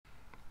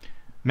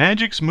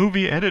Magix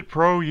Movie Edit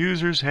Pro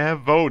users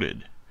have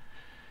voted.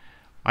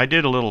 I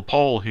did a little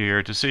poll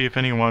here to see if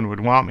anyone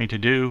would want me to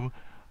do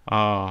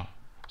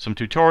some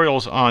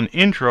tutorials on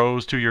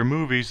intros to your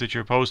movies that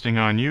you're posting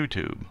on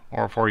YouTube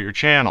or for your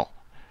channel.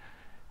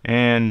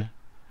 And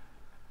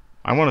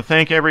I want to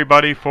thank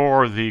everybody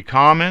for the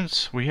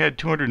comments. We had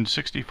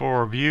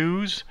 264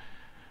 views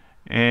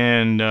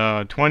and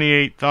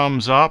 28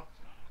 thumbs up,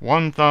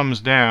 1 thumbs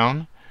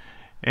down,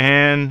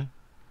 and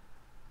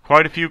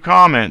quite a few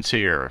comments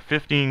here.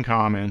 15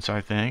 comments,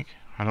 I think.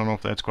 I don't know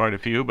if that's quite a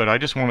few, but I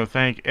just want to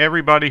thank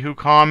everybody who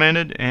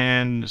commented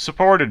and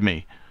supported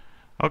me.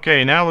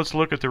 Okay, now let's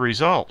look at the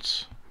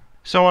results.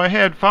 So I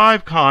had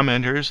 5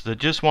 commenters that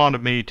just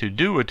wanted me to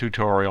do a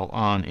tutorial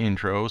on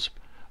intros,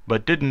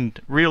 but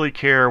didn't really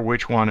care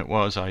which one it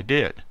was I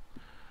did.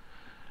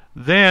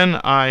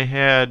 Then I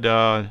had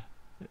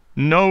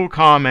no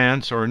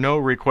comments or no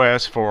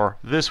requests for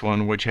this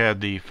one, which had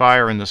the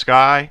fire in the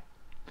sky.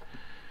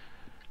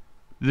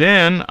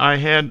 Then I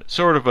had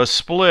sort of a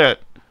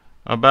split,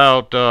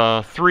 about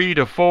 3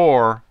 to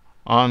 4,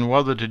 on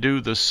whether to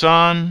do the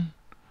sun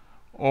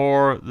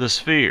or the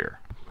sphere.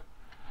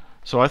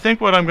 So I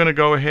think what I'm going to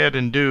go ahead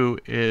and do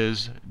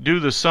is do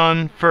the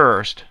sun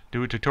first,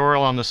 do a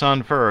tutorial on the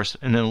sun first,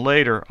 and then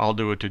later I'll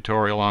do a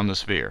tutorial on the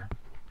sphere.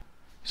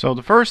 So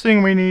the first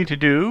thing we need to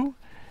do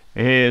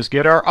is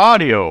get our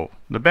audio,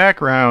 the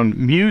background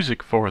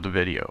music for the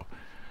video.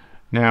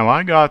 Now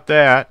I got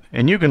that,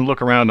 and you can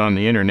look around on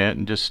the internet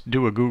and just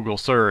do a Google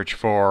search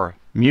for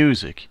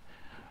music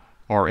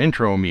or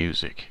intro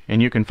music,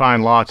 and you can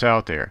find lots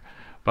out there.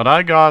 But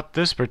I got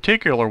this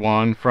particular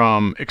one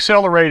from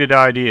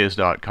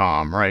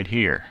acceleratedideas.com right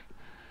here,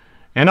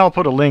 and I'll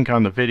put a link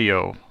on the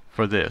video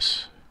for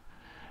this.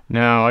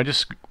 Now I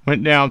just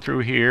went down through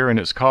here, and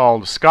it's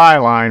called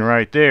Skyline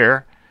right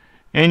there,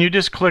 and you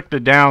just click the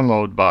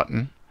download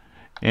button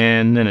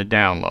and then it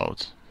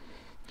downloads.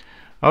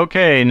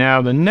 Okay,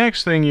 now the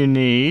next thing you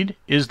need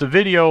is the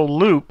video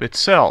loop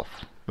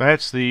itself.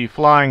 That's the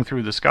flying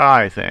through the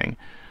sky thing.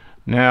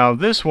 Now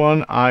this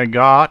one I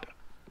got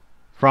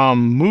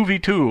from Movie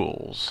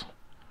Tools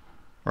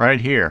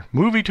right here,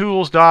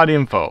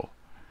 movietools.info,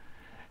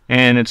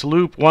 and it's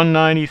loop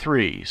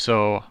 193.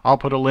 So I'll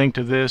put a link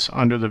to this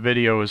under the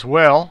video as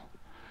well.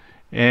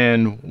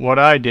 And what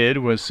I did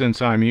was,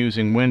 since I'm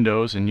using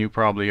Windows, and you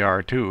probably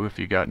are too if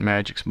you got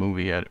Magix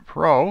Movie Edit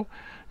Pro,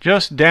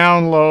 just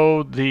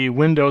download the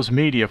Windows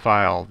media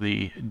file,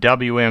 the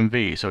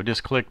WMV. So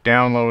just click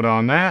download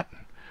on that.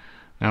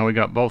 Now we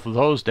got both of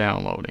those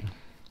downloading.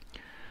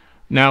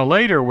 Now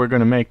later we're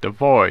going to make the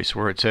voice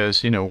where it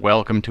says,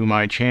 welcome to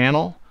my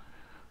channel.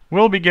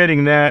 We'll be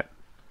getting that,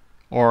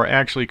 or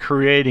actually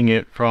creating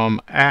it, from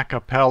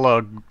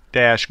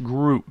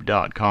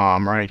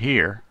acapella-group.com right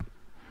here.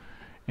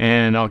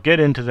 And I'll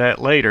get into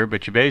that later,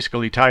 but you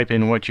basically type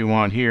in what you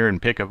want here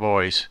and pick a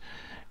voice,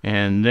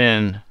 and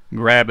then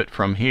grab it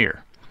from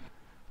here.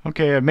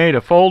 Okay, I've made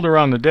a folder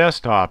on the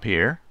desktop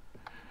here,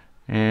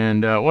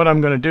 and what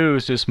I'm going to do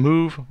is just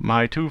move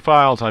my 2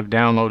 files I've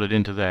downloaded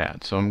into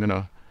that. So I'm going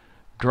to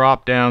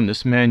drop down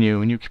this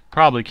menu, and you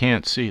probably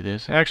can't see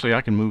this. Actually,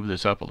 I can move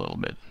this up a little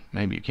bit.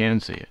 Maybe you can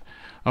see it.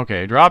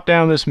 Okay, drop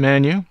down this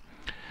menu,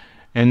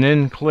 and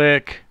then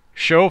click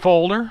Show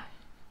Folder.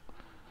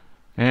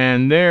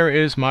 And there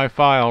is my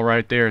file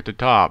right there at the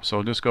top.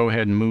 So just go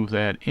ahead and move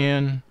that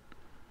in.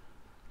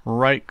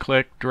 Right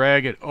click,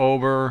 drag it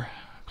over,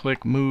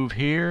 click move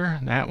here.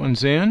 That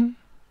one's in.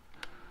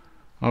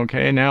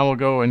 Okay, now we'll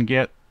go and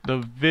get the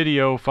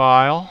video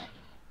file.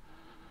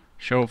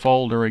 Show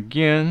folder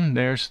again.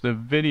 There's the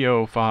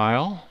video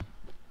file.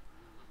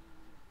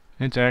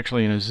 It's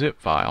actually in a zip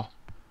file.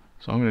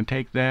 So I'm going to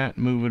take that,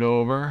 move it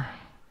over,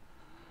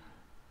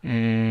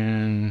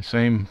 and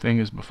same thing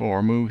as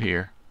before, move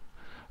here.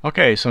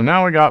 Okay, so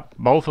now we got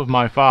both of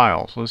my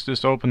files. Let's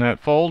just open that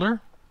folder.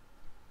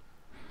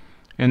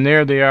 And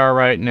there they are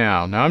right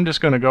now. Now I'm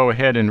just going to go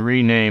ahead and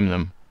rename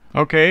them.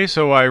 Okay,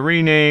 so I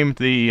renamed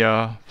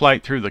the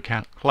Flight Through the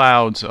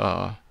Clouds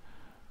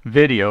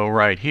video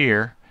right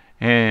here,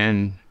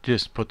 and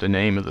just put the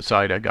name of the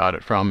site I got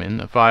it from in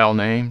the file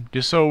name,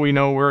 just so we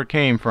know where it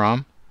came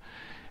from.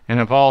 And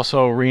I've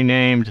also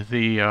renamed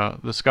the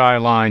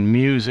Skyline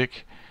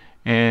music,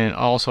 and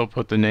also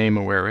put the name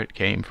of where it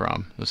came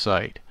from, the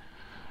site,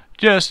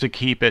 just to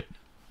keep it,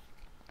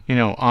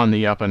 on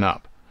the up and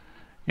up.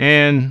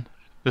 And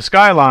the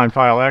Skyline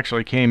file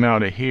actually came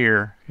out of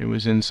here. It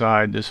was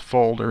inside this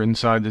folder,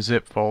 inside the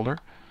zip folder.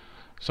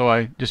 So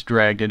I just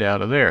dragged it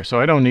out of there. So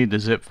I don't need the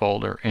zip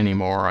folder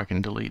anymore. I can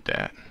delete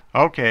that.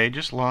 Okay,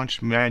 just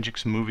launched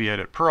Magix Movie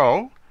Edit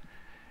Pro.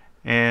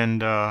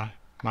 And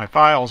my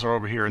files are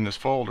over here in this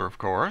folder, of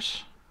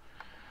course.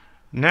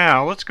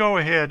 Now let's go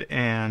ahead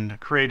and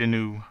create a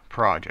new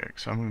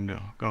project. So I'm going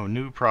to go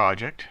New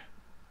Project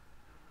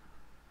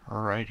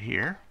right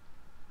here.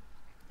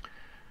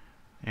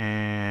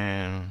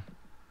 And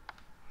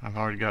I've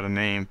already got a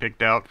name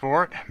picked out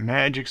for it.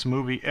 Magix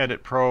Movie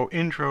Edit Pro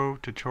Intro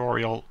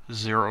Tutorial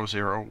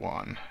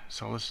 001.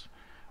 So let's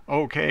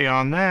OK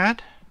on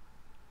that.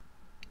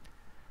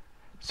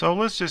 So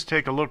let's just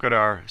take a look at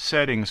our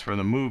settings for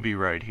the movie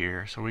right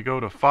here. So we go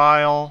to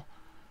File,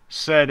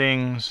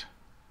 Settings,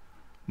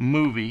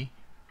 Movie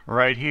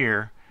right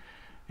here,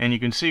 and you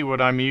can see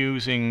what I'm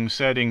using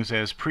settings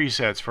as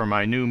presets for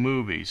my new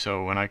movie.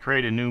 So when I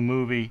create a new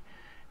movie,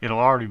 it'll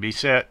already be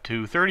set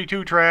to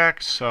 32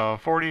 tracks,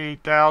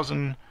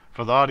 48,000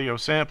 for the audio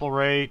sample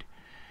rate,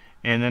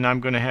 and then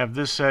I'm going to have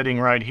this setting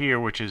right here,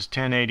 which is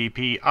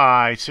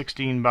 1080p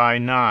 16 by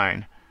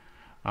 9,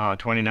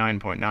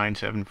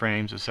 29.97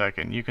 frames a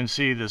second. You can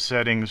see the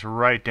settings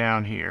right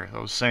down here,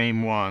 those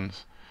same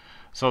ones.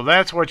 So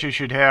that's what you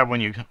should have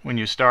when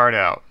you start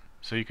out.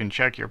 So you can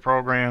check your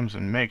programs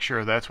and make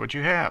sure that's what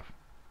you have.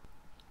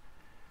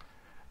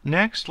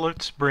 Next,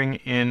 let's bring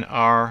in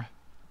our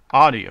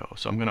audio.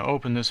 So I'm going to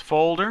open this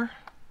folder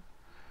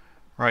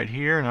right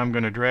here, and I'm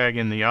going to drag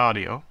in the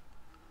audio,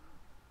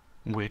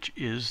 which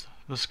is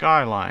the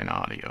Skyline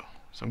audio.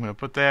 So I'm going to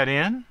put that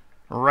in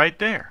right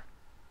there.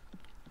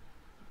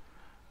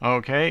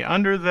 Okay,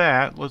 under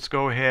that, let's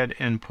go ahead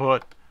and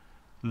put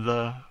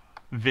the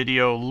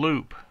video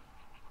loop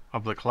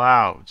of the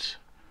clouds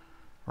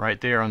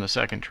right there on the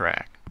second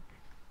track.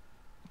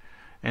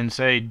 And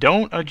say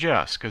don't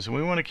adjust, because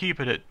we want to keep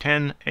it at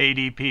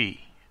 1080p.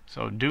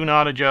 So do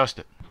not adjust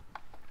it.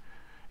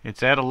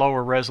 It's at a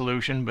lower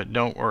resolution, but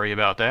don't worry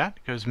about that,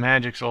 because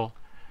Magix will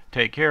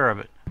take care of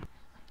it.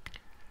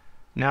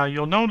 Now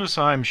you'll notice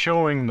I'm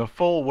showing the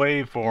full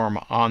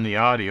waveform on the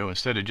audio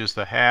instead of just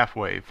the half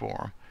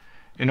waveform.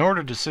 In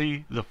order to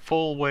see the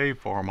full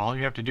waveform, all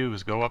you have to do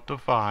is go up to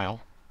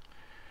File,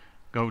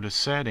 go to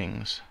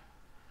Settings,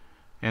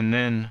 and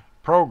then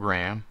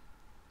Program,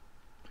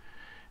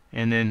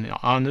 and then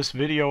on this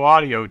Video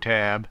Audio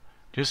tab,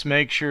 just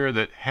make sure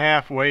that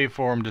half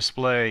waveform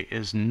display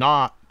is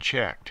not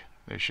checked.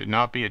 There should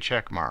not be a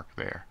check mark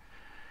there.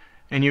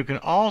 And you can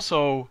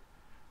also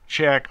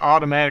check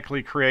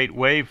automatically create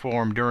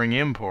waveform during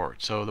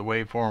import, so the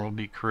waveform will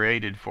be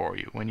created for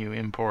you when you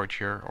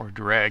import or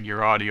drag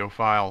your audio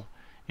file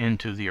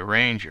into the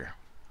arranger.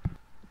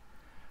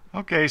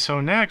 Okay,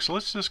 so next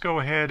let's just go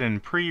ahead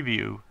and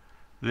preview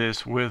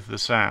this with the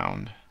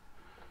sound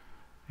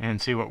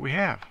and see what we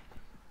have.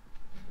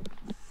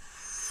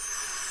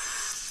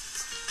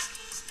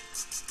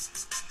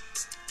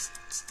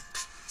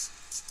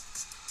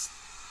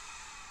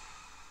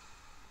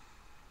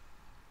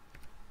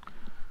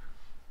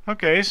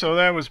 Okay, so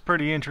that was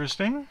pretty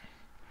interesting.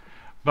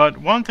 But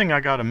one thing I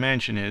got to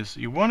mention is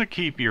you want to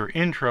keep your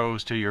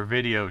intros to your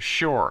videos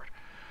short.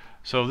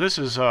 So this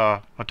is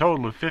a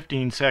total of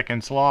 15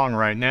 seconds long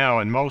right now,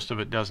 and most of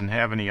it doesn't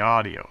have any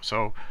audio.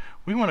 So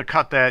we want to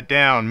cut that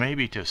down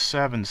maybe to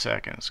 7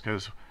 seconds,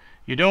 because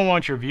you don't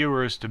want your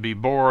viewers to be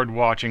bored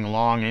watching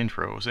long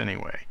intros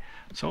anyway.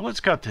 So let's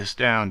cut this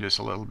down just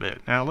a little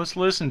bit. Now let's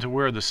listen to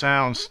where the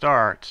sound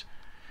starts.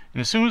 And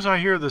as soon as I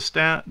hear the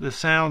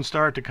sound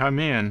start to come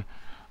in,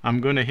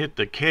 I'm going to hit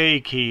the K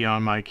key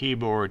on my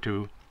keyboard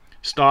to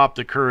stop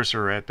the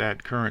cursor at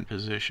that current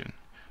position.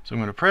 So I'm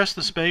going to press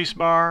the space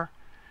bar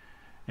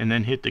and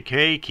then hit the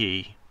K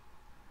key.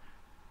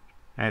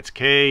 That's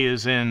K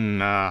as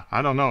in,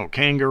 I don't know,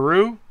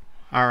 kangaroo?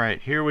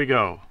 Alright, here we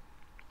go.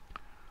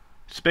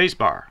 Space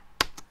bar.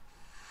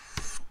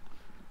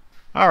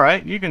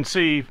 Alright, you can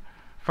see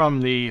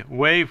from the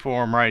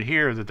waveform right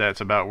here that that's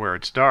about where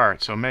it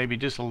starts. So maybe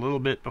just a little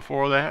bit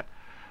before that.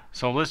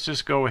 So let's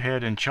just go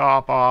ahead and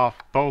chop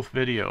off both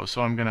videos.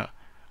 So I'm going to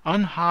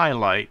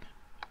unhighlight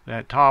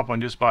that top one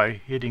just by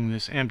hitting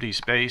this empty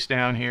space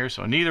down here,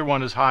 so neither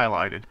one is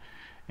highlighted,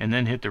 and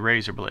then hit the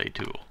razor blade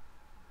tool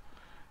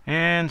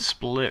and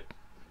split.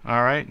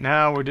 Alright,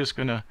 now we're just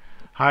going to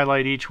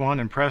highlight each one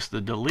and press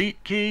the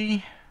delete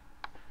key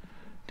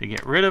to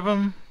get rid of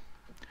them.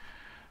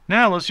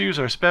 Now let's use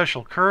our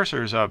special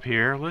cursors up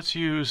here. Let's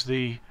use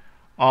the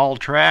all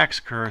tracks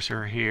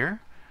cursor here,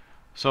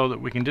 so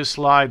that we can just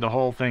slide the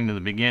whole thing to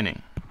the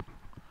beginning.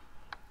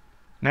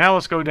 Now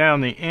let's go down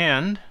the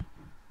end.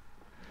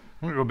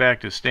 We'll go back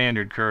to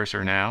standard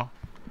cursor now.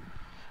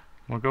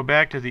 We'll go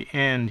back to the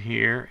end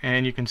here,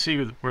 and you can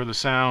see where the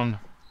sound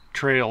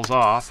trails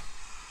off.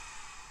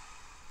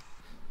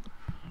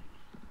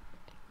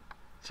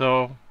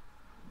 So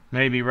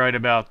maybe right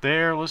about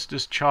there. Let's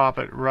just chop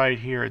it right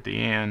here at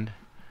the end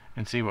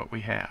and see what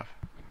we have.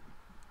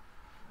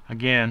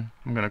 Again,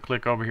 I'm going to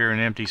click over here in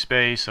empty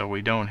space so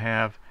we don't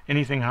have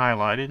anything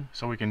highlighted,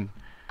 so we can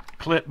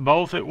clip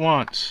both at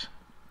once.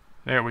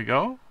 There we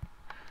go.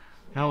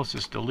 Now let's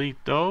just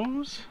delete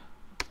those.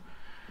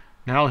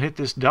 Now I'll hit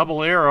this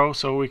double arrow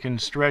so we can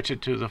stretch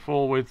it to the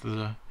full width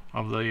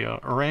of the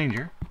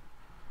arranger.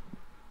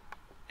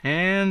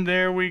 And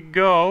there we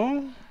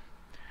go.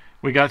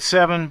 We got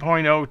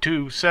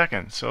 7.02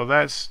 seconds, so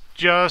that's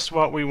just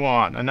what we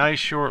want. A nice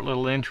short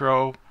little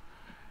intro,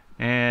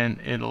 and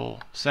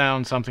it'll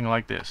sound something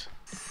like this.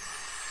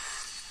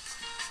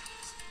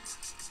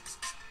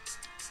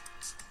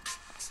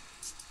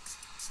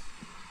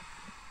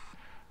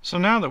 So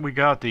now that we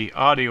got the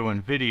audio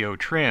and video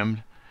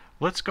trimmed,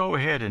 let's go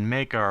ahead and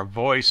make our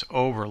voice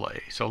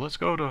overlay. So let's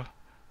go to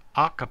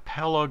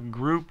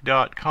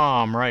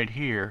acapellagroup.com right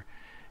here,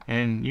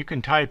 and you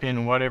can type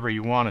in whatever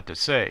you want it to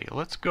say.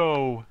 Let's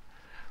go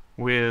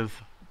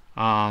with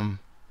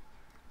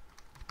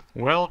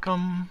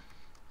welcome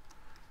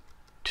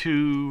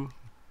to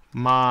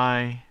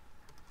my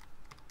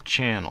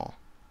channel,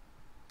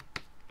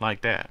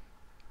 like that.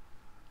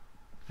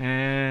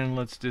 And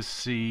let's just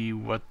see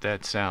what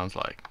that sounds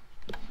like.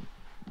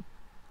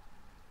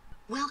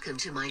 Welcome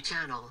to my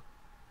channel.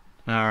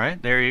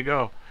 Alright, there you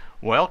go.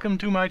 Welcome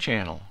to my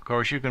channel. Of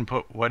course, you can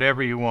put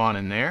whatever you want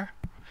in there.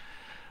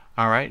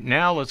 Alright,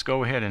 now let's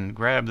go ahead and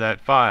grab that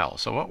file.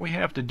 So what we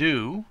have to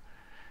do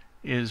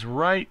is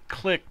right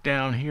click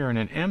down here in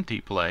an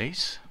empty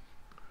place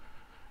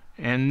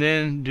and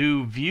then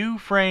do view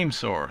frame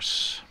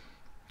source.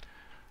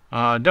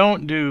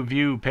 Don't do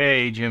view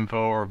page info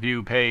or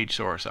view page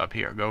source up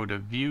here. Go to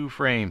view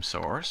frame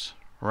source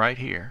right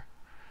here,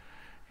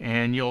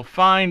 and you'll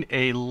find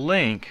a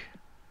link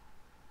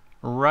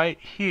right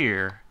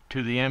here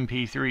to the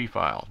MP3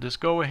 file. Just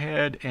go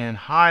ahead and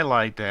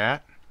highlight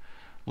that,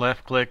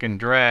 left click and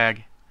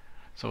drag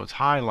so it's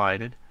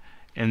highlighted,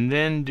 and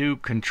then do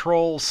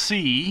Control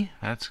C,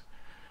 that's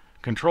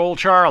Control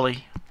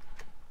Charlie,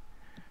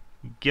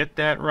 get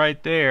that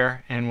right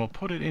there, and we'll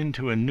put it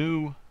into a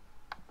new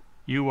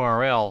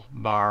URL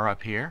bar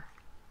up here,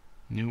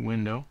 new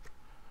window,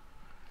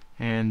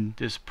 and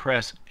just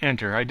press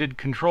enter. I did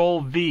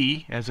Control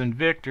V as in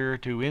Victor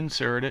to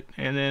insert it,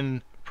 and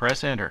then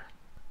press enter.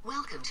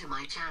 Welcome to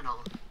my channel.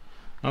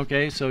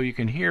 Okay, so you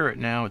can hear it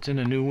now. It's in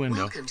a new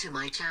window. Welcome to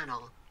my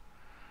channel.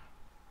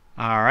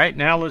 Alright,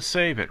 now let's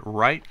save it.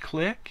 Right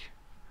click,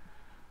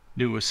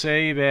 do a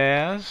save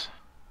as,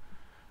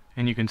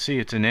 and you can see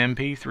it's an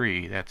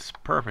MP3. That's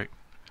perfect.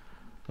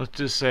 Let's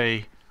just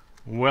say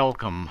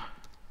welcome.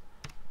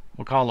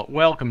 We'll call it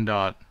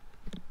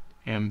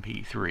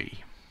welcome.mp3.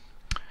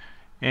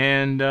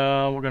 And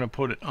we're going to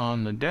put it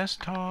on the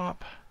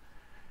desktop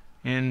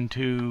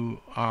into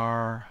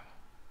our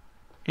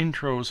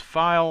intros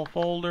file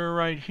folder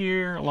right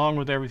here, along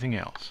with everything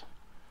else.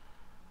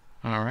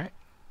 Alright,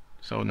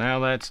 so now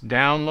that's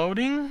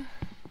downloading,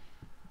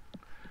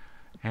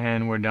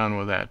 and we're done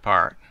with that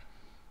part.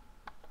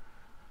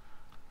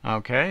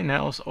 Okay,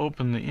 now let's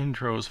open the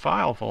intros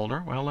file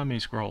folder. Well, let me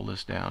scroll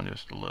this down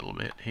just a little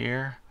bit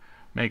here,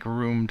 make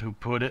room to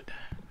put it,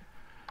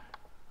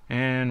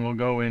 and we'll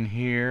go in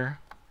here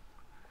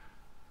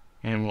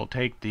and we'll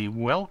take the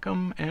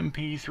welcome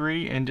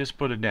MP3 and just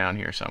put it down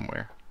here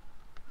somewhere.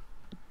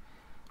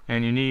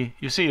 And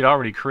you see it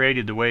already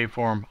created the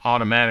waveform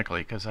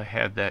automatically because I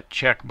had that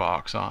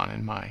checkbox on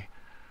in my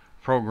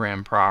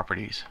program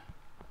properties.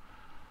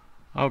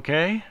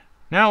 Okay,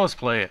 now let's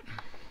play it.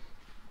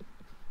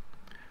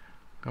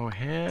 Go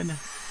ahead.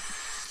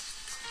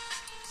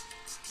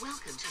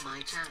 Welcome to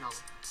my channel.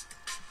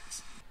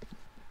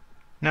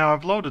 Now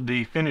I've loaded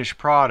the finished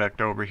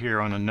product over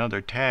here on another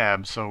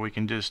tab so we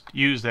can just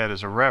use that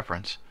as a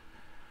reference.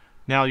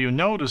 Now you'll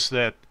notice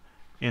that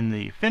in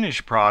the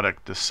finished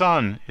product the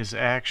sun is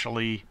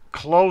actually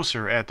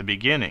closer at the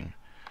beginning.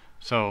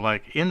 So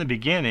like in the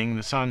beginning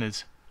the sun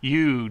is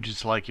huge,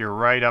 it's like you're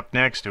right up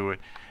next to it,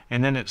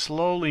 and then it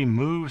slowly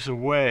moves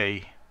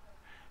away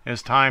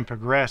as time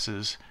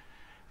progresses,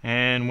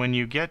 and when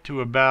you get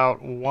to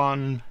about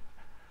 1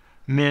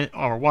 minute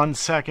or 1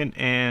 second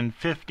and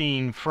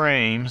 15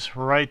 frames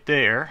right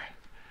there,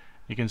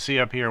 you can see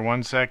up here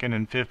 1 second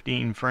and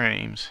 15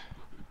 frames,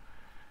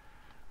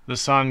 the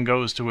sun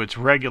goes to its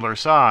regular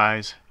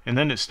size, and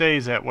then it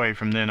stays that way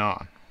from then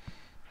on.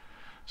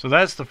 So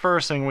that's the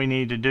first thing we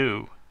need to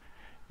do,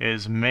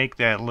 is make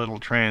that little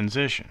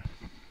transition.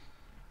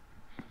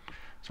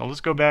 So let's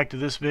go back to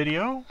this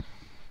video.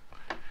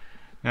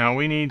 Now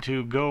we need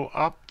to go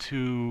up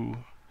to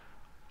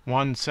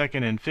 1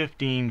 second and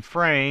 15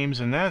 frames,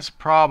 and that's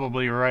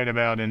probably right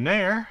about in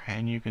there,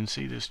 and you can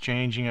see this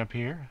changing up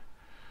here.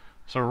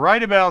 So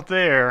right about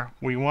there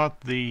we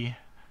want the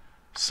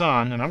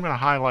sun, and I'm going to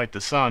highlight the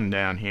sun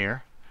down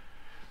here.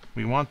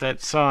 We want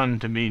that sun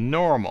to be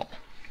normal,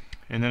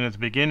 and then at the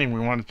beginning we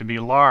want it to be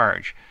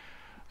large.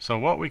 So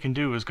what we can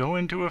do is go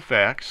into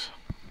effects,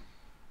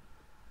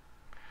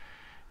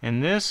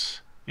 and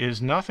this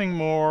is nothing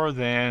more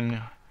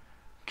than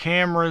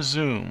camera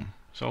zoom.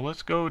 So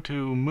let's go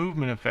to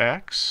movement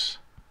effects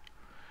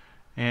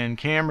and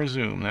camera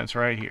zoom. That's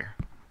right here.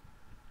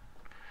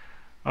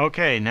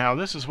 Okay, now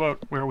this is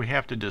where we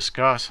have to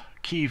discuss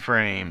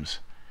keyframes.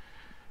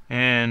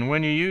 And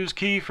when you use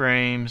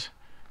keyframes,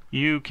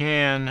 you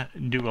can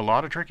do a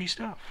lot of tricky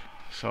stuff.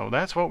 So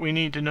that's what we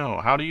need to know,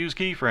 how to use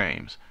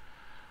keyframes.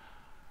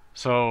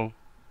 So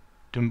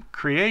to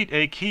create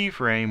a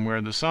keyframe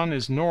where the sun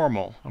is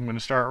normal, I'm going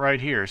to start right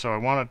here. So I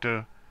want it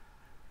to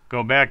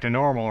go back to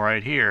normal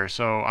right here.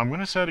 So I'm going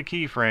to set a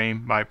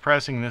keyframe by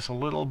pressing this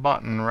little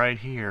button right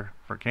here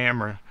for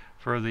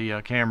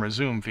the camera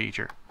zoom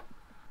feature.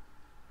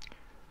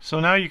 So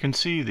now you can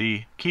see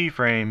the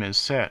keyframe is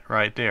set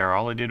right there.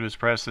 All I did was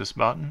press this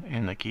button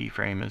and the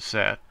keyframe is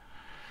set.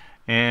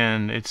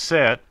 And it's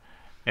set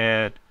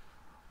at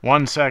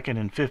 1 second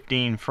and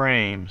 15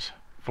 frames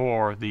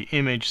for the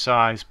image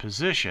size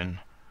position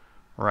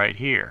right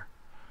here.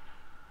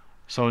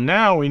 So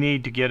now we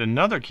need to get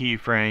another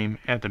keyframe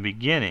at the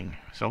beginning.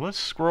 So let's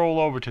scroll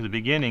over to the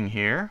beginning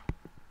here.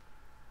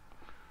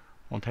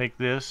 We'll take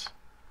this,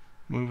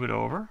 move it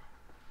over.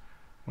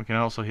 We can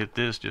also hit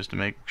this just to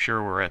make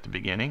sure we're at the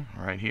beginning,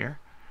 right here.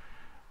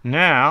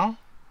 Now,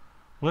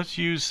 let's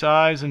use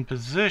size and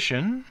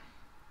position.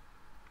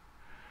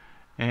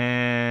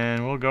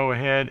 And we'll go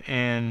ahead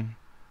and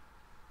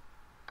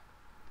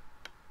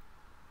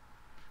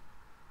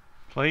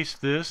place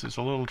this. It's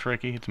a little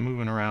tricky. It's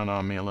moving around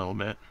on me a little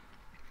bit.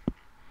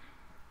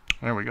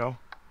 There we go.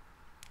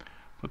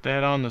 Put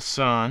that on the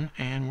sun,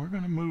 and we're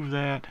going to move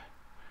that.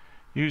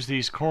 Use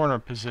these corner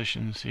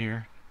positions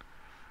here.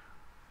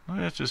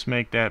 Let's just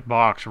make that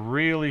box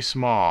really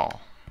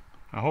small.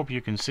 I hope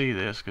you can see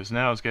this, because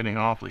now it's getting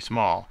awfully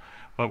small.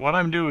 But what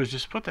I'm doing is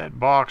just put that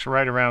box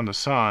right around the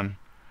sun.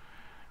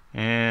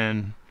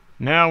 And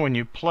now when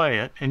you play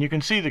it, and you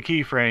can see the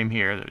keyframe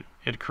here that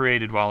it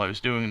created while I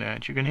was doing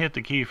that. You can hit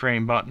the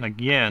keyframe button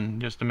again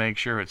just to make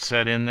sure it's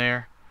set in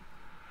there.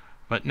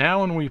 But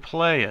now when we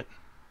play it,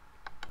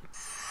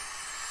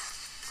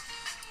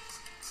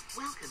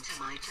 Welcome to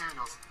my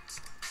channel.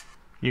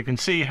 you can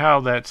see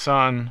how that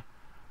sun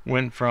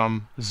went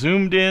from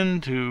zoomed in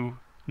to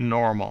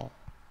normal.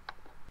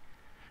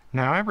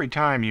 Now every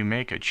time you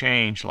make a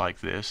change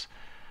like this,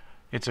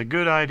 it's a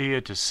good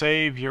idea to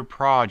save your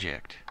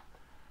project,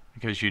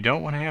 because you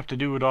don't want to have to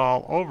do it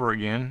all over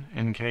again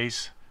in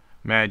case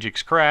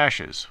Magix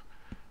crashes.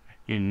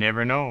 You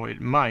never know, it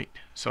might.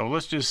 So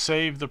let's just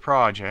save the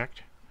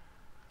project.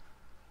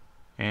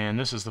 And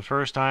this is the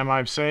first time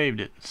I've saved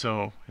it,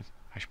 so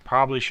I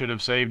probably should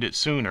have saved it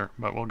sooner,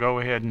 but we'll go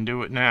ahead and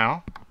do it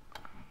now.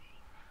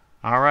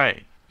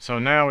 Alright, so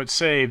now it's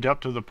saved up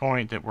to the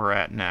point that we're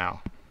at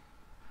now.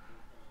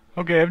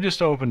 Okay, I've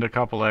just opened a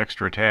couple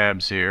extra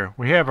tabs here.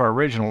 We have our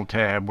original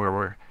tab where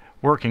we're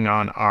working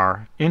on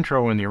our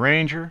intro in the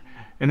arranger,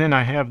 and then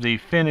I have the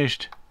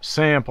finished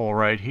sample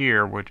right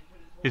here, which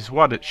is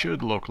what it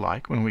should look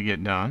like when we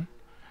get done.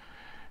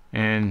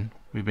 And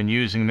we've been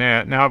using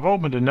that. Now I've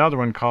opened another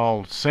one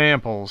called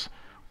samples,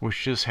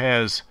 which just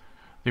has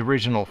the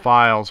original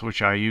files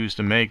which I used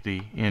to make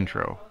the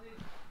intro.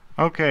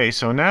 Okay,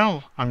 so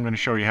now I'm going to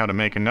show you how to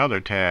make another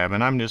tab,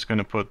 and I'm just going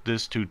to put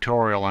this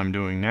tutorial I'm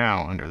doing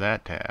now under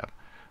that tab.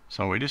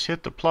 So we just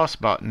hit the plus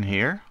button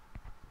here,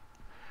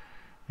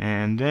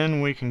 and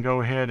then we can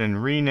go ahead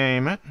and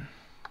rename it,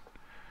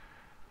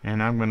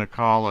 and I'm going to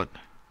call it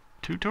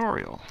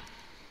tutorial.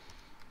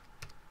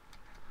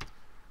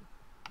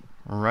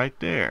 Right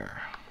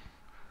there.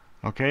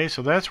 Okay,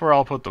 so that's where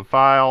I'll put the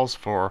files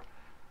for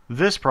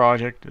this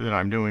project that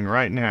I'm doing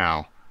right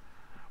now,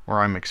 where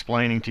I'm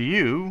explaining to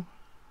you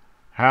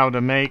how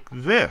to make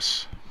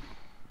this.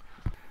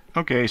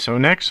 Okay, so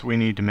next we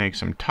need to make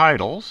some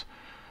titles.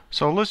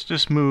 So let's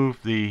just move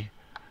the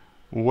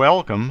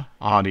welcome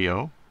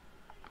audio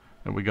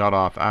that we got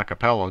off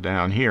acapella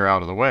down here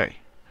out of the way.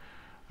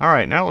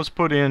 Alright, now let's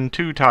put in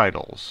two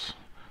titles.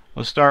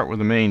 Let's start with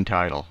the main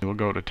title. We'll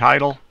go to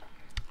title,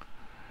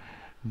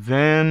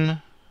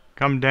 then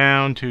come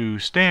down to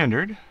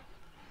standard,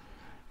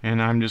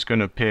 and I'm just going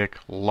to pick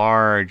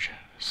large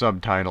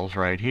subtitles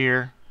right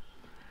here.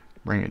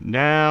 Bring it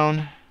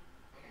down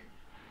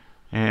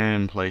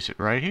and place it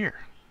right here.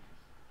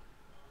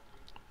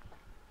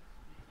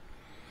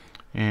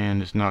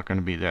 And it's not going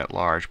to be that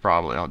large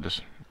probably.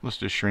 Let's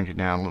just shrink it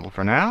down a little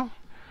for now.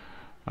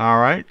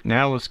 Alright,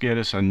 now let's get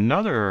us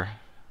another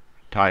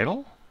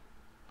title.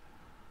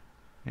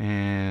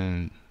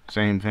 And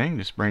same thing,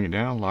 just bring it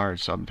down,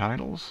 large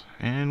subtitles,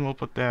 and we'll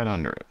put that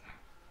under it.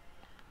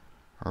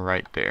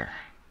 Right there.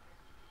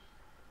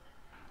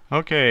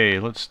 Okay,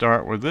 let's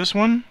start with this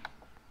one.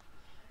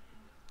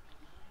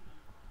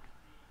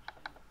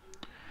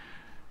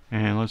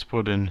 And let's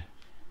put in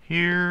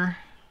here,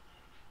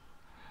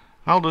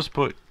 I'll just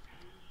put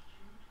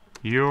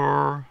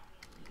your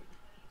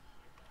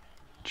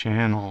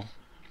channel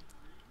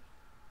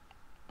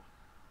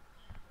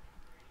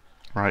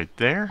right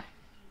there.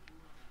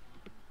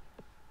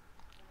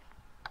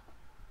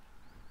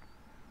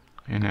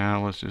 And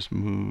now let's just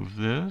move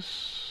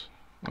this.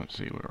 Let's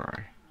see where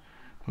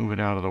I move it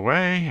out of the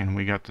way, and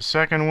we got the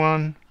second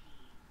one.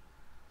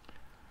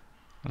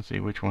 Let's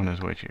see which one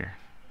is which here.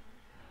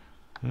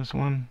 This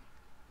one.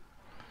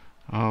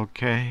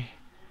 Okay.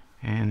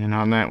 And then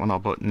on that one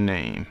I'll put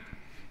name.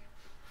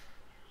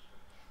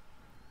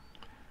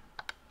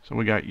 So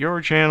we got your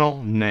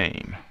channel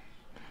name.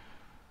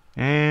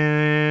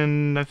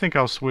 And I think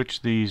I'll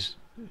switch these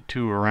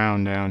two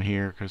around down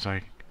here because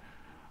I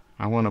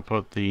want to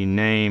put the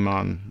name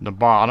on the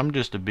bottom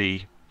just to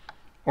be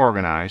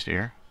organized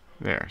here.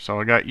 There. So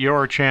I got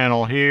your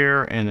channel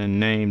here and then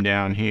name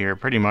down here,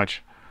 pretty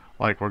much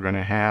like we're going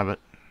to have it.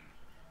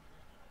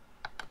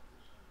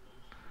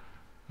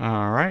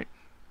 Alright,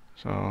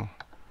 so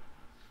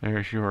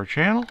there's your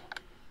channel.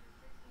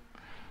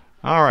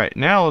 Alright,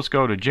 now let's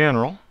go to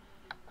general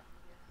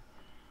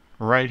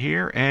right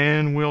here,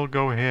 and we'll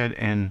go ahead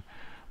and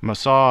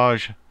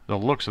massage the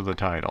looks of the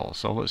title.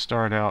 So let's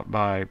start out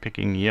by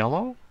picking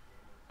yellow.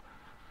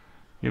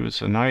 Give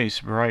us a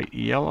nice bright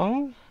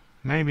yellow.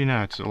 Maybe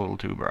not, it's a little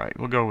too bright.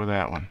 We'll go with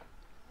that one.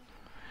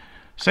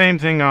 Same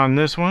thing on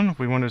this one. If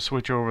we want to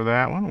switch over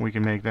that one, we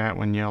can make that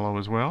one yellow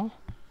as well.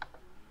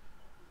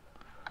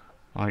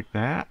 Like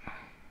that.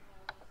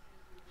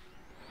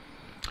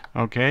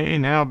 Okay,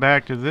 now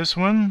back to this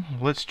one.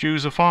 Let's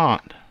choose a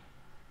font.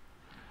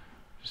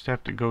 Just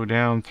have to go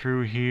down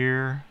through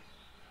here.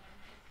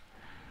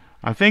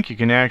 I think you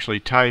can actually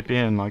type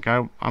in, like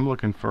I'm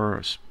looking for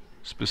a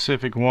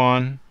specific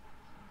one.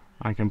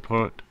 I can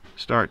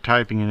start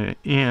typing it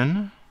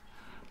in.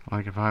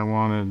 Like if I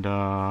wanted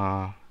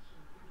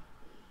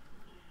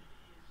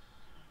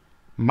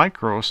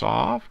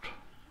Microsoft.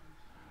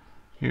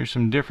 Here's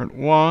some different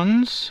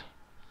ones.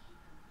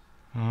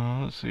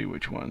 Let's see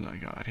which ones I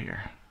got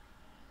here.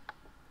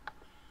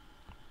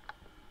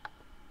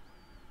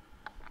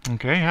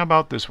 Okay, how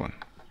about this one?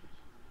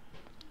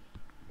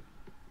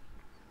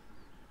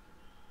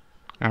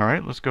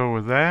 Alright, let's go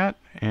with that.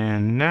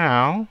 And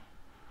now,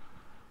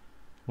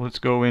 let's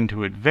go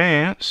into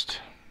Advanced.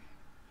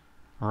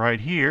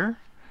 Right here.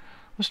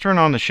 Let's turn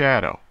on the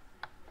shadow.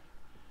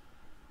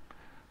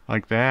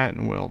 Like that,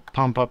 and we'll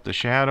pump up the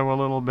shadow a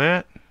little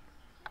bit.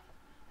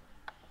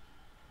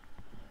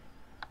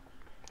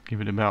 Give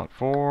it about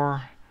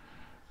 4.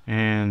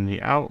 And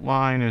the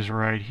outline is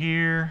right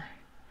here.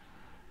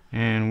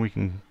 And we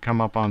can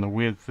come up on the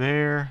width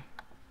there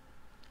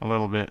a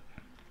little bit.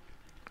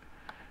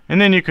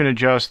 And then you can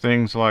adjust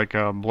things like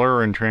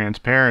blur and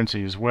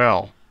transparency as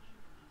well.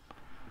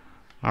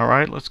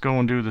 Alright, let's go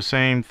and do the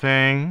same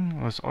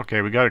thing.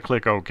 Okay, we got to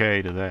click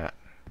OK to that.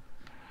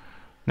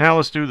 Now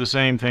let's do the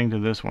same thing to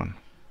this one.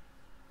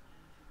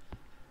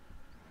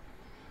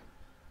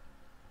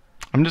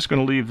 I'm just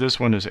going to leave this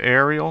one as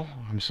Arial.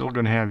 I'm still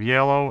going to have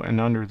yellow,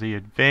 and under the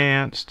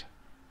Advanced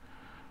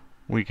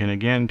we can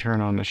again turn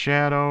on the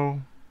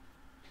shadow,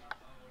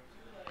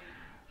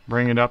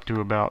 bring it up to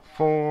about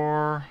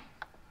 4,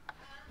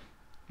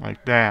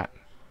 like that,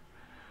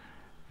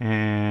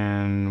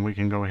 and we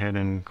can go ahead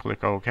and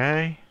click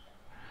OK.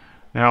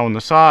 Now on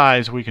the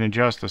size, we can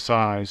adjust the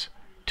size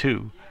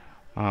too,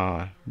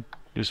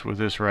 just with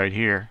this right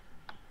here.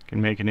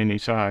 Can make it any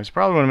size.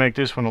 Probably want to make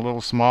this one a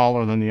little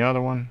smaller than the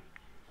other one,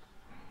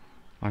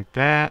 like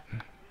that.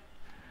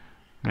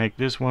 Make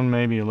this one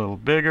maybe a little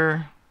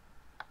bigger.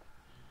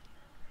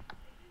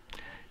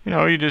 You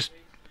know, you just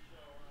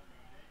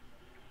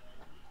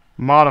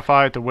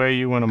modify it the way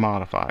you want to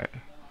modify it.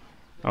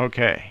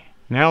 Okay,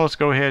 now let's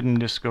go ahead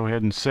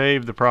and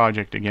save the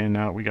project again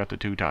now that we got the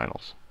two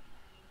titles.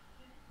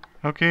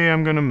 Okay,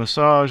 I'm going to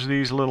massage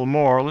these a little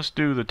more. Let's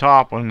do the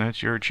top one.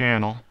 That's your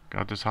channel.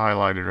 Got this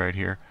highlighted right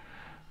here.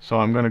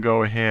 So I'm going to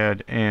go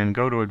ahead and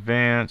go to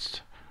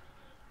Advanced.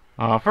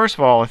 First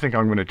of all, I think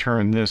I'm going to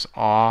turn this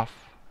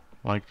off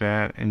like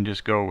that and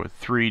just go with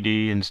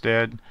 3D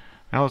instead.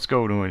 Now let's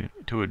go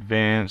to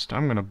Advanced.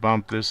 I'm going to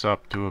bump this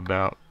up to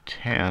about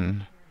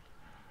 10,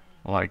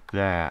 like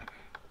that.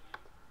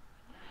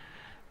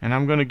 And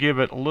I'm going to give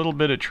it a little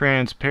bit of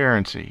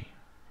transparency.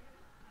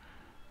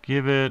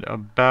 Give it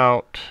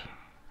about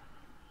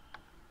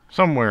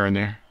somewhere in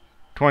there,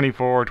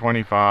 24,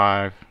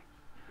 25,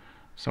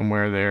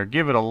 somewhere there.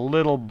 Give it a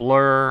little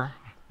blur,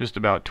 just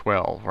about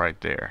 12 right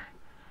there.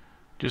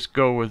 Just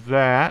go with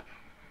that.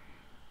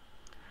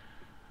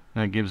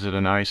 That gives it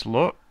a nice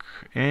look.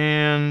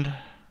 And I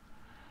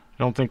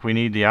don't think we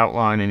need the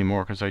outline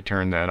anymore because I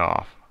turned that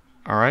off.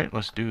 Alright,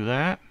 let's do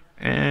that.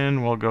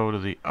 And we'll go to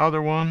the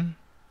other one,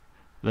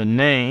 the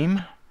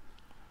name.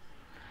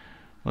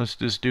 Let's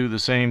just do the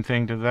same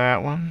thing to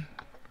that one.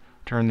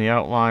 Turn the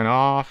outline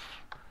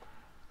off.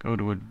 Go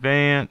to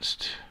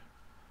Advanced.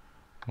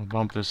 We'll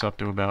bump this up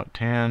to about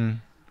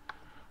 10.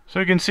 So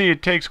you can see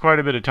it takes quite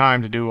a bit of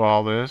time to do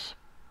all this.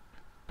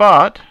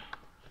 But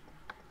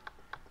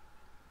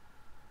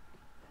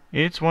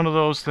it's one of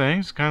those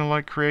things, kind of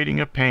like creating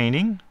a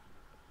painting.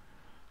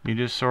 You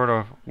just sort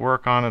of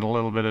work on it a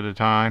little bit at a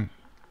time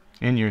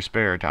in your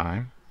spare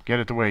time. Get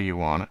it the way you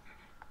want it.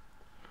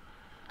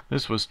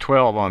 This was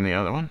 12 on the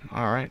other one.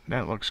 Alright,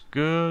 that looks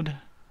good.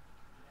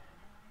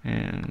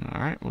 And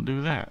alright, we'll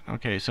do that.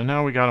 Okay, so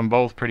now we got them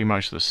both pretty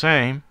much the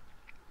same.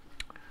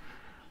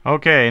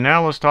 Okay,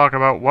 now let's talk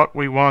about what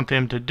we want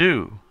them to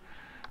do.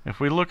 If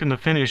we look in the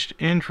finished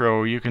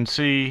intro, you can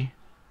see,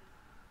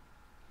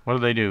 what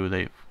do?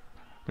 The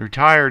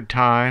retired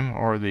time,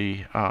 or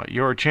the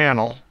your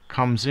channel,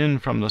 comes in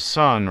from the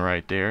sun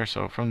right there.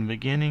 So from the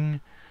beginning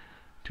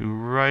to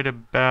right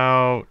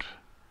about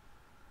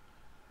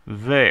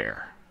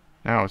there.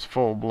 Now it's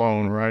full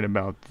blown right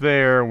about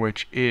there,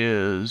 which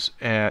is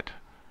at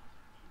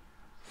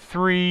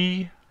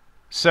 3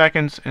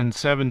 seconds and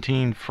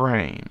 17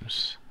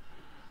 frames.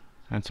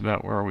 That's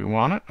about where we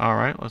want it.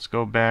 Alright, let's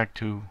go back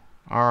to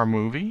our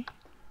movie.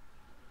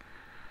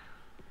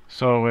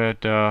 So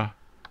at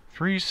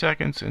 3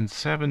 seconds and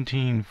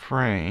 17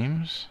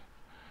 frames,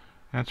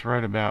 that's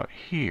right about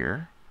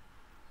here.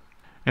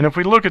 And if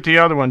we look at the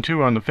other one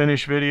too on the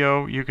finished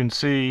video, you can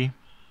see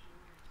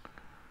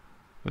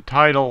the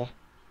title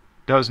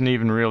doesn't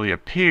even really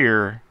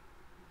appear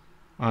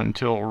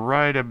until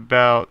right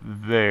about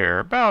there,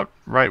 about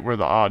right where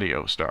the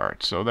audio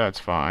starts, so that's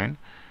fine.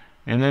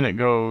 And then it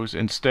goes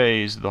and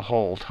stays the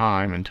whole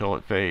time until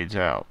it fades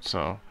out.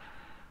 So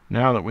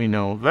now that we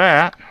know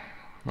that,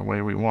 the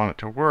way we want it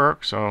to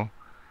work, so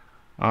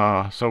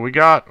we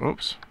got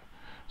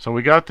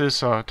this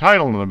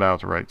title in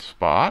about the right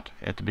spot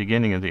at the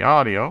beginning of the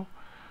audio,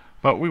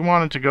 but we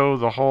want it to go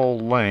the whole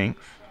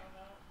length,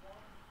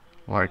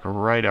 like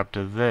right up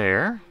to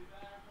there.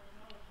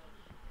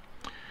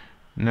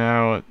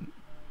 Now at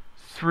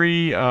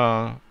 3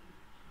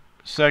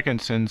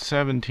 seconds and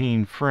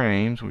 17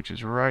 frames, which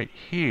is right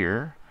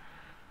here,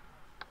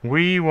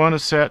 we want to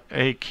set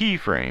a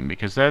keyframe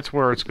because that's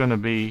where it's going to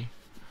be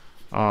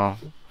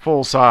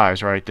full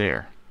size right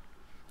there.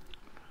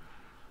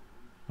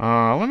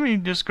 Let me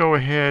just go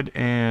ahead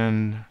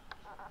and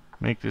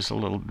make this a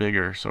little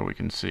bigger so we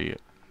can see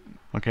it.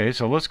 Okay,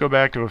 so let's go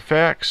back to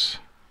Effects,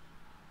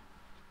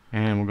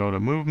 and we'll go to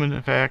Movement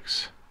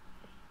Effects,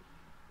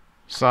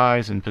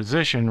 Size and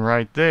Position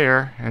right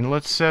there, and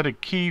let's set a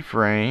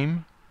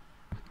keyframe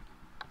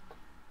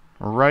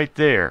right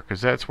there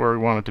because that's where we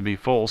want it to be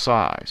full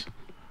size.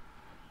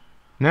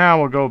 Now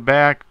we'll go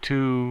back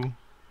to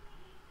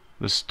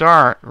the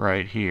start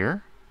right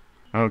here,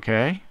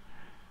 okay,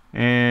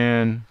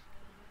 and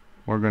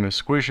we're going to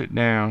squish it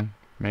down,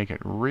 make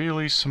it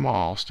really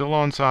small, still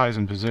on size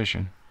and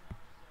position,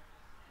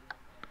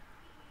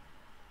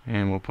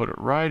 and we'll put it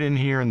right in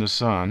here in the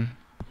sun,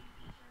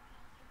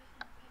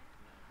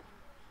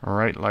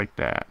 right like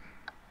that.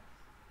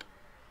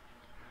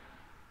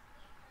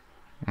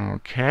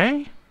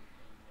 Okay,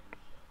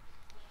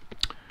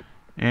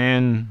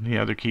 and the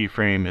other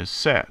keyframe is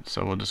set,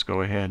 so we'll just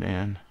go ahead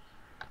and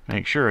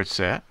make sure it's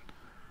set.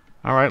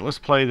 Alright, let's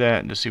play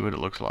that to see what it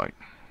looks like.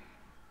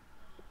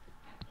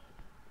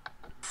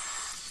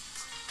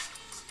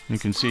 You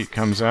can see it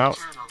comes out.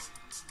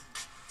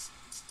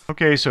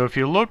 Okay, so if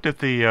you looked at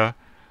the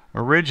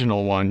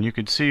original one, you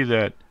could see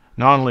that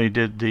not only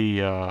did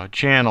the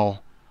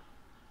channel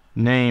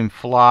name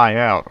fly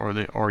out,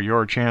 or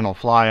your channel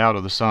fly out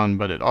of the sun,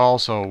 but it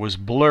also was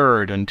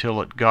blurred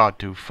until it got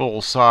to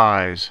full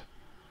size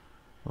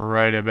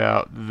right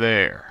about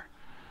there.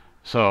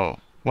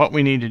 So what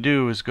we need to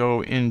do is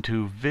go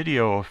into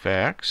Video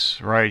Effects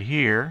right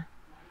here,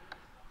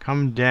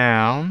 come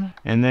down,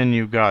 and then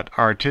you've got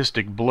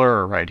Artistic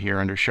Blur right here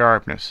under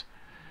Sharpness,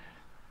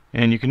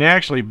 and you can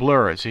actually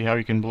blur it. See how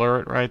you can blur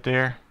it right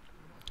there?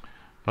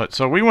 But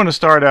so we want to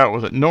start out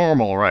with it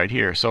normal right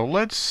here, so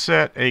let's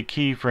set a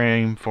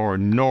keyframe for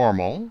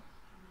normal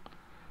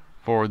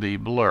for the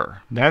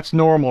blur. That's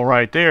normal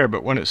right there,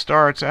 but when it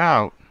starts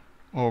out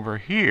over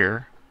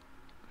here,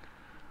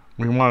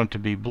 we want it to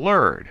be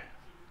blurred.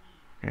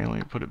 Okay, let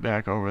me put it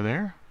back over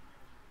there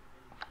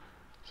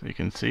so you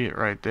can see it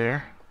right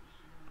there.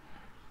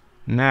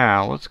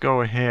 Now let's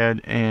go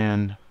ahead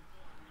and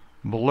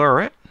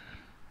blur it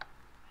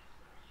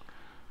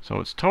so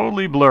it's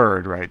totally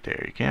blurred right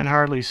there. You can't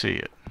hardly see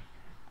it.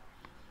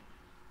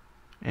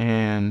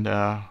 And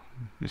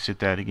let's hit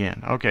that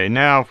again. Okay,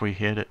 now if we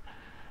hit it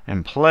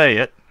and play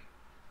it,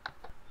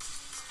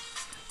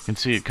 you can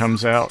see it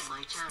comes out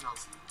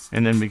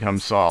and then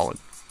becomes solid.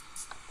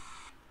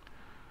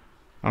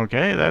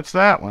 Okay, that's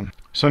that one.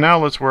 So now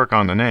let's work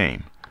on the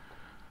name.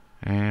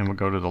 And we'll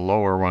go to the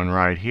lower one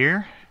right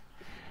here.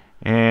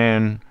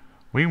 And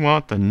we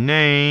want the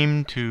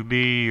name to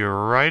be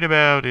right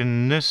about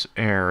in this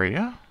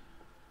area.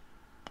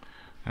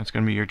 That's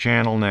going to be your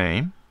channel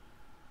name.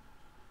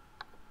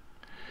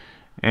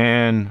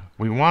 And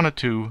we want it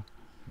to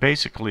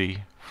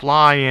basically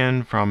fly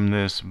in from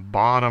this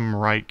bottom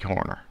right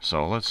corner.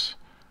 So let's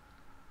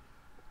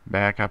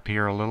back up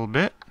here a little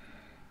bit.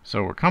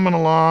 So we're coming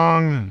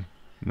along.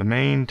 The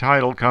main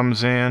title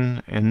comes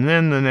in, and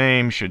then the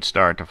name should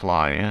start to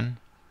fly in.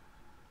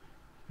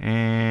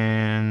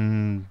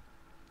 And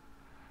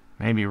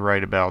maybe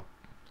right about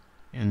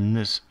in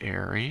this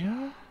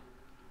area.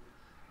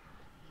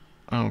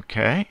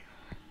 Okay.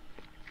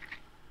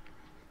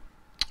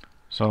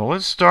 So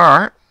let's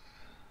start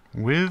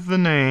with the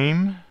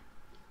name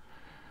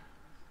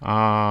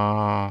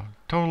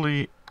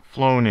totally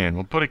flown in.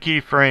 We'll put a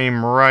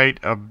keyframe right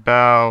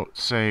about,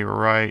 say,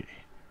 right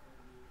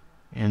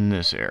in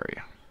this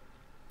area.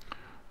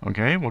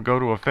 Okay, we'll go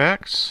to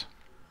Effects,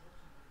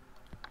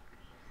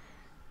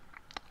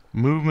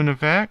 Movement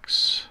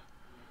Effects,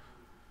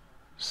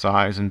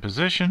 Size and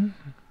Position,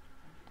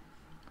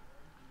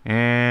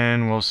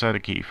 and we'll set a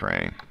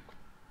keyframe.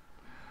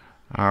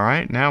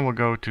 Alright, now we'll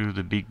go to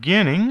the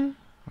beginning.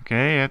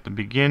 Okay, at the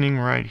beginning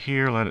right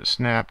here, let it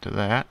snap to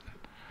that.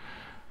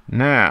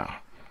 Now,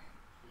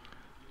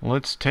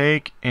 let's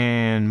take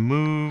and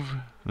move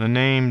the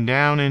name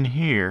down in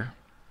here,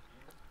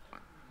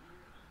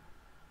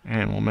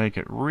 and we'll make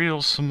it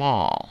real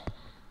small.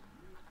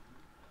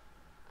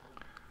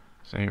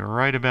 Say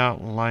right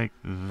about like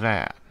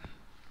that.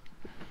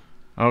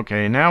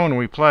 Okay, now when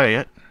we play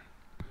it,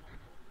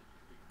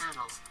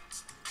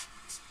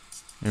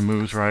 it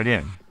moves right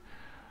in.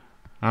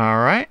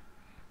 Alright.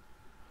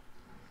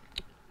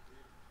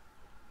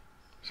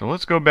 So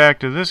let's go back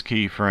to this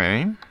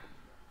keyframe,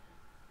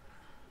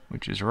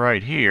 which is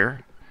right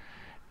here.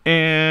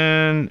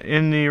 And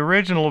in the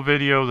original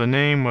video, the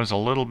name was a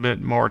little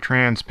bit more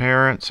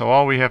transparent, so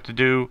all we have to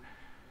do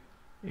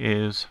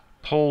is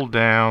pull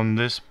down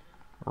this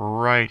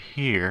right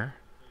here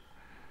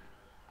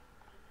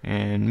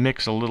and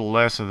mix a little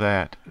less of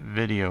that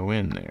video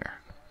in there.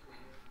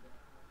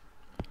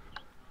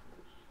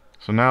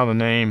 So now the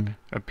name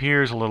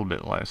appears a little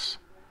bit less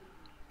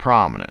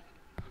prominent.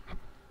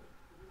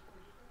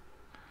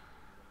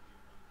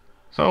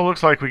 So it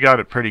looks like we got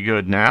it pretty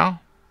good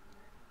now.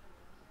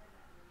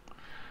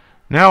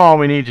 Now all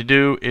we need to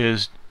do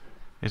is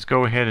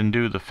go ahead and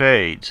do the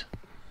fades.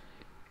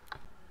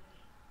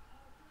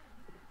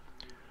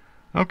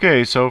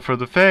 Okay, so for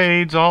the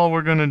fades, all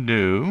we're going to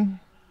do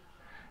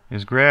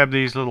is grab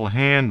these little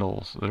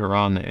handles that are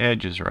on the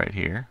edges right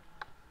here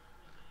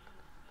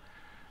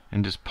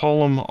and just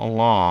pull them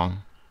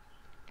along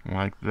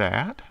like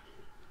that.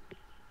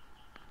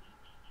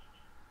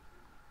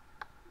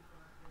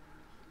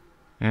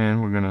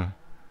 And we're going to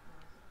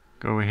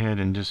go ahead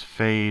and just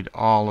fade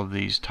all of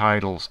these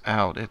titles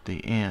out at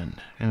the end,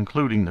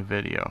 including the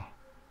video,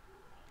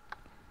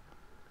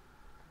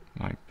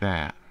 like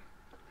that.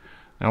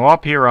 Now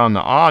up here on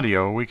the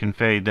audio, we can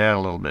fade that a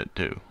little bit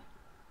too,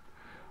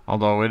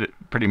 although it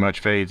pretty much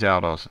fades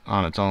out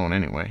on its own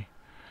anyway.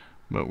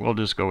 But we'll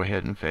just go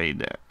ahead and fade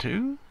that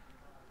too.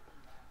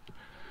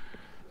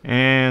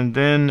 And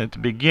then at the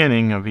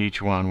beginning of each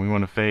one, we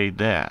want to fade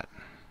that.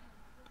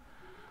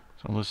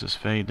 So let's just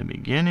fade the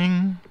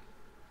beginning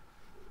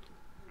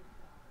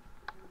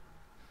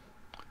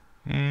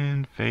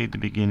and fade the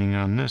beginning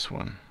on this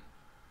one.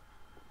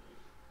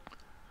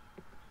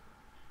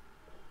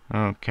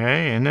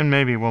 Okay, and then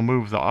maybe we'll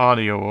move the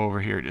audio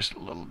over here just a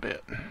little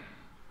bit.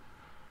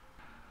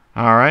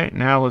 Alright,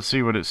 now let's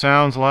see what it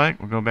sounds like.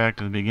 We'll go back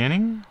to the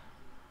beginning.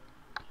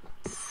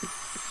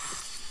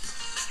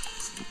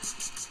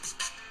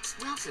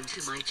 Welcome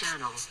to my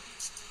channel.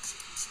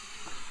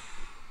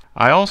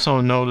 I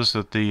also noticed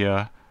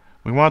that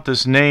we want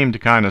this name to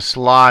kind of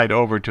slide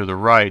over to the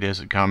right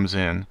as it comes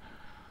in.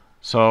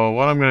 So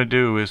what I'm going to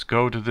do is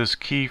go to this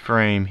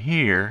keyframe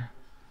here,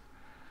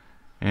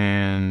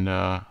 and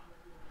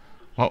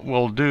what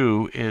we'll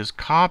do is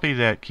copy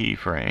that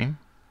keyframe,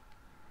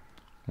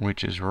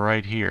 which is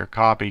right here,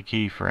 copy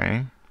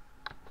keyframe.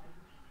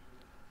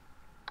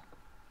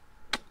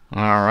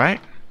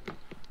 Alright.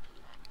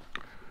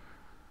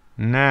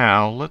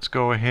 Now let's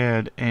go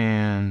ahead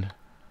and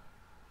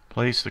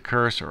place the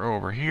cursor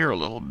over here a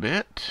little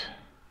bit.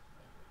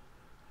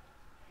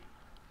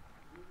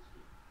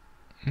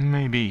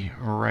 Maybe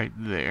right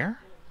there.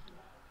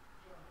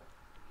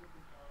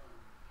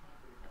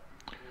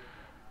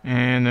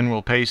 And then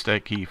we'll paste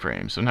that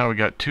keyframe. So now we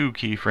got two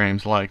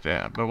keyframes like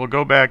that. But we'll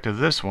go back to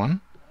this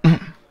one.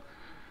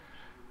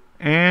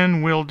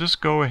 And we'll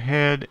just go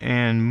ahead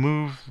and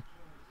move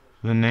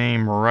the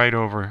name right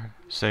over,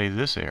 say,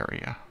 this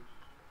area.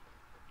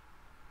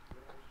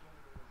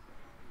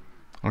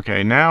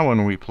 Okay, now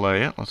when we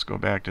play it, let's go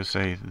back to,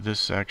 say, this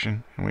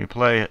section, and we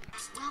play it.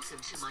 Welcome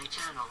to my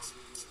channel.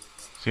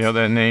 See how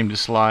that name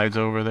just slides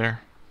over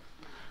there?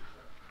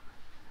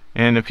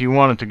 And if you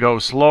want it to go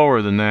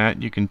slower than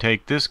that, you can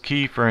take this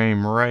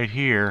keyframe right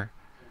here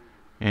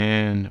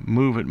and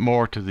move it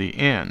more to the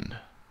end,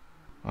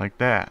 like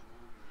that.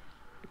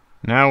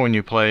 Now when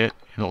you play it,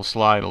 it'll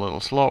slide a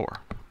little slower.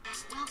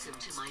 Welcome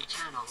to my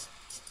channel.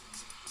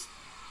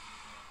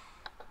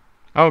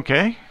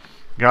 Okay,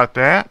 got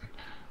that.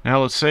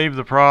 Now let's save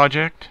the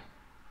project.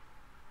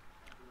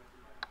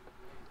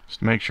 Just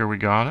to make sure we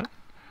got it.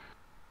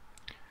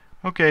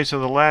 Okay, so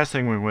the last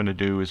thing we want to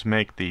do is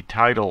make the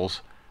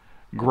titles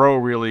grow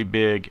really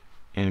big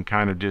and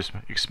kind of just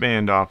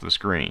expand off the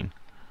screen.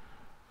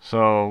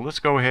 So let's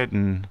go ahead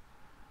and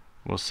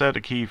we'll set a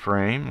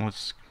keyframe.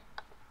 Let's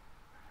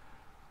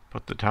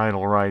put the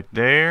title right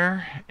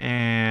there,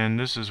 and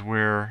this is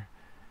where,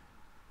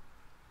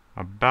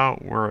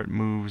 about where it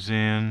moves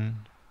in.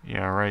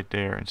 Yeah, right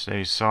there, and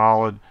stays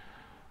solid.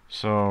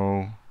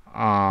 So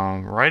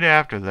right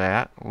after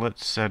that,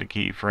 let's set a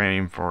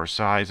keyframe for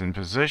size and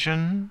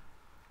position,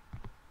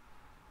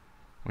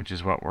 which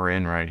is what we're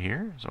in right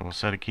here. So we'll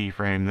set a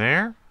keyframe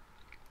there,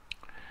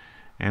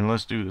 and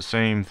let's do the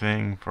same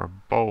thing for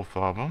both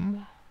of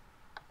them.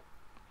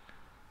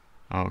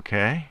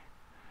 Okay,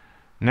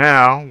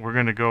 now we're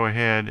going to go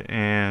ahead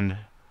and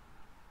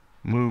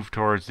move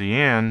towards the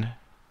end,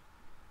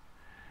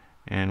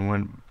 and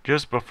when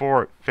just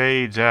before it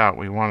fades out,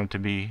 we want it to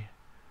be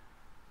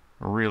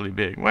really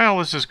big. Well,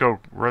 let's just go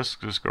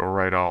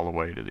right all the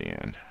way to the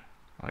end,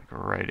 like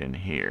right in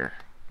here.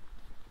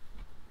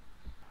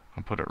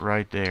 I'll put it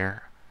right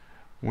there.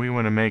 We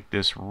want to make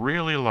this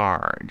really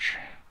large,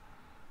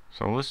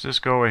 so let's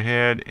just go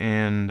ahead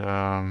and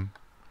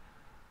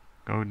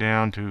go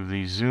down to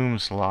the zoom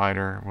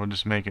slider. We'll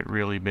just make it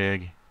really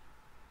big,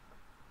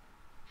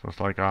 so it's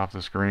like off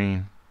the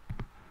screen,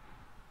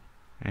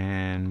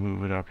 and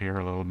move it up here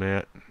a little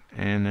bit,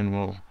 and then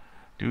we'll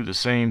do the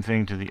same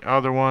thing to the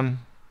other one.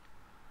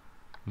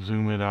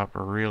 Zoom it up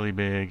really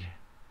big,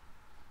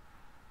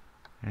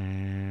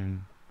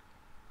 and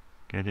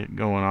get it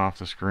going off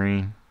the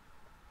screen.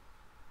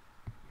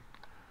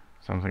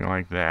 Something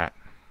like that.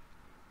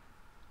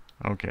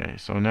 Okay,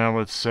 so now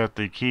let's set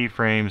the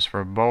keyframes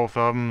for both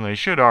of them. They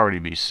should already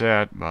be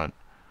set, but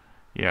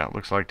yeah, it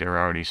looks like they're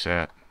already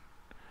set.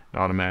 It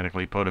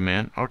automatically put them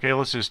in. Okay,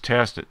 let's just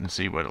test it and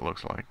see what it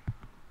looks like.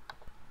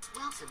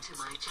 Welcome to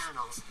my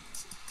channel.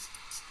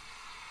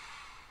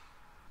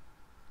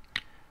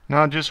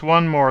 Now just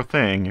one more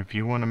thing. If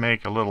you want to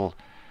make a little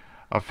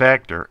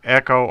effect or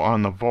echo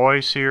on the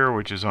voice here,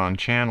 which is on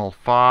channel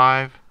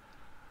 5,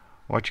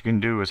 what you can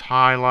do is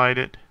highlight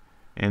it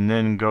and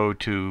then go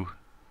to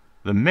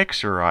the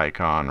mixer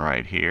icon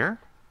right here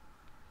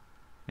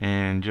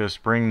and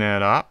just bring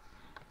that up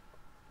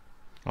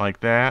like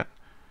that.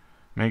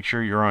 Make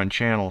sure you're on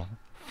channel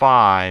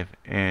 5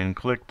 and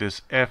click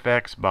this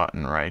FX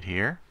button right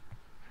here.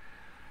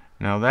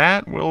 Now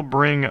that will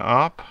bring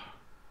up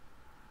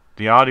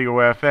the audio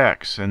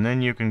FX, and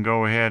then you can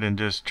go ahead and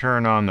just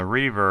turn on the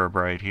reverb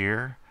right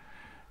here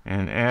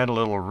and add a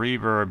little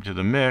reverb to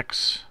the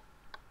mix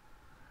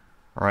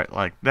right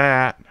like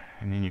that,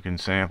 and then you can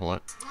sample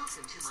it.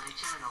 Welcome to my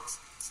channel.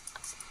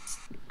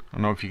 I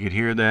don't know if you could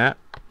hear that.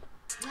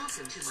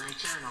 Welcome to my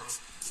channel.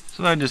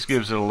 So that just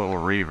gives it a little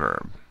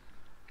reverb.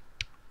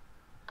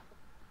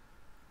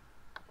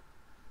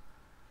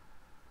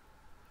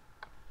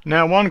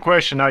 Now one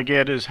question I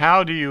get is,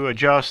 how do you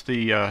adjust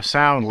the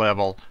sound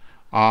level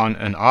on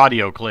an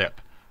audio clip?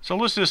 So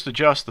let's just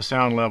adjust the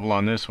sound level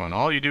on this one.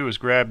 All you do is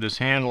grab this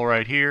handle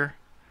right here,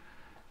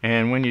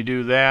 and when you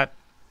do that,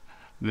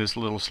 this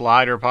little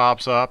slider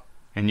pops up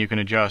and you can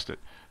adjust it.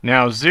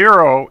 Now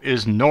 0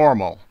 is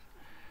normal.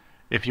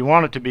 If you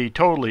want it to be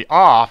totally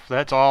off,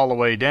 that's all the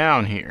way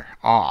down here,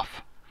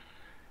 off.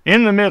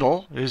 In the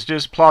middle is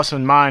just plus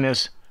and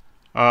minus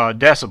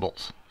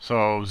decibels.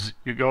 So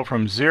you go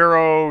from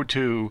 0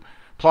 to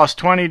plus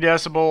 20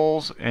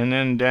 decibels and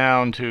then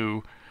down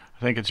to, I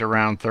think it's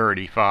around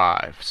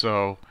 35.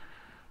 So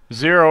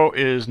 0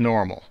 is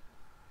normal.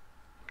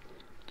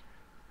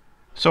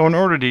 So in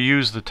order to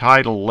use the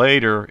title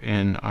later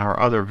in our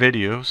other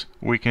videos,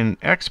 we can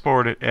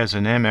export it as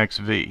an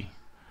MXV.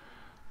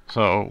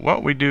 So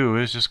what we do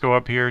is just go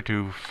up here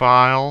to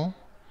File,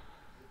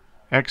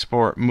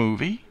 Export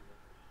Movie,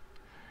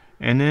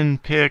 and then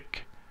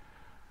pick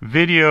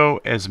Video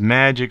as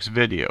Magix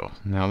Video.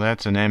 Now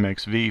that's an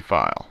MXV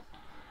file.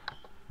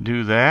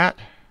 Do that.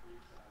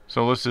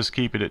 So let's just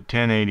keep it at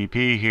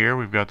 1080p here.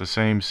 We've got the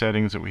same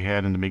settings that we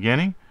had in the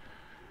beginning.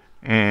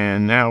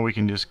 And now we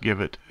can just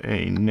give it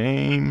a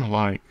name,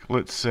 like,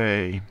 let's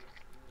say,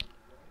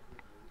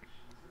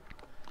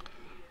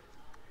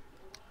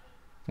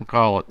 we'll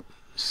call it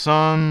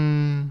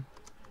Sun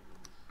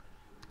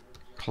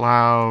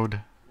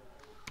Cloud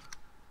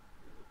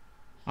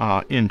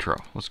Intro.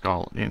 Let's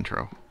call it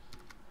Intro.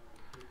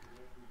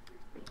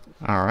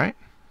 Alright.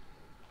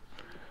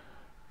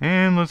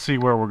 And let's see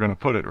where we're going to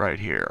put it right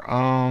here.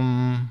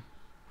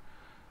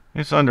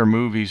 It's under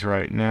Movies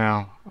right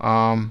now.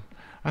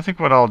 I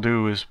think what I'll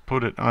do is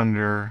put it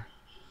under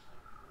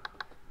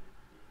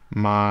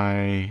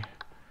my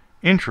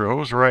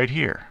intros right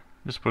here.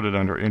 Just put it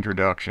under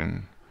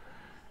Introduction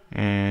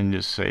and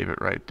just save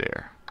it right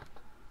there.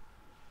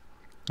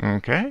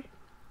 Okay,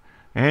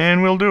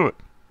 and we'll do it.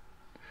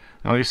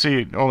 Now you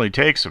see it only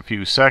takes a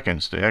few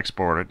seconds to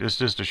export it. It's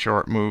just a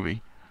short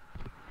movie.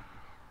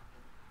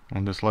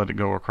 I'll just let it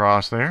go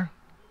across there.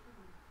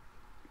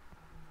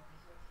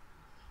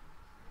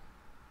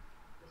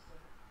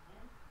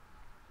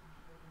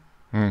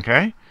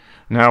 Okay,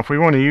 now if we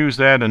want to use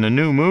that in a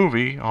new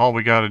movie, all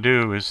we got to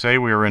do is say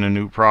we are in a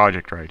new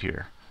project right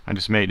here. I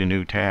just made a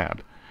new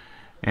tab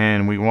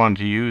and we want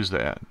to use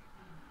that.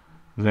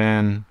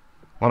 Then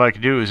what I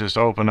could do is just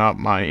open up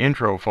my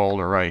intro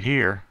folder right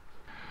here.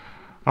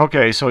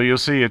 Okay, so you'll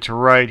see it's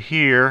right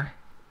here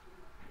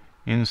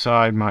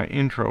inside my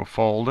intro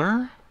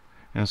folder,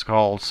 and it's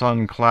called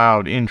Sun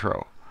Cloud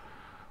Intro.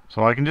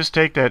 So I can just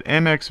take that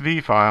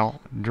MXV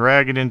file,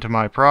 drag it into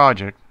my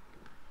project,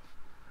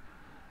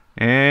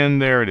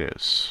 and there it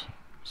is.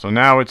 So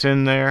now it's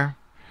in there,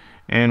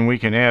 and we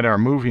can add our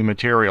movie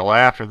material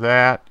after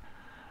that.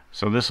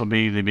 So this will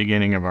be the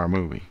beginning of our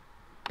movie.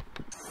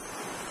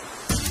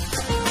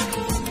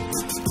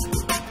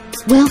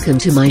 Welcome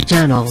to my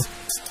channel.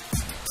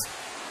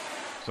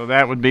 So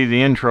that would be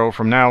the intro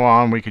from now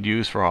on we could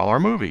use for all our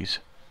movies.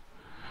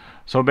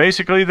 So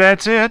basically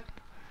that's it.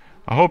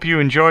 I hope you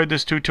enjoyed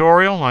this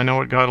tutorial. I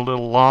know it got a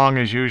little long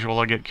as usual.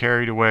 I get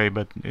carried away,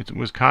 but it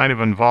was kind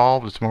of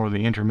involved. It's more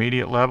the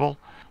intermediate level.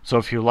 So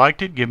if you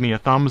liked it, give me a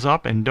thumbs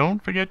up and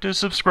don't forget to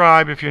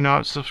subscribe if you're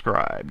not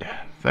subscribed.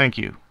 Thank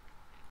you.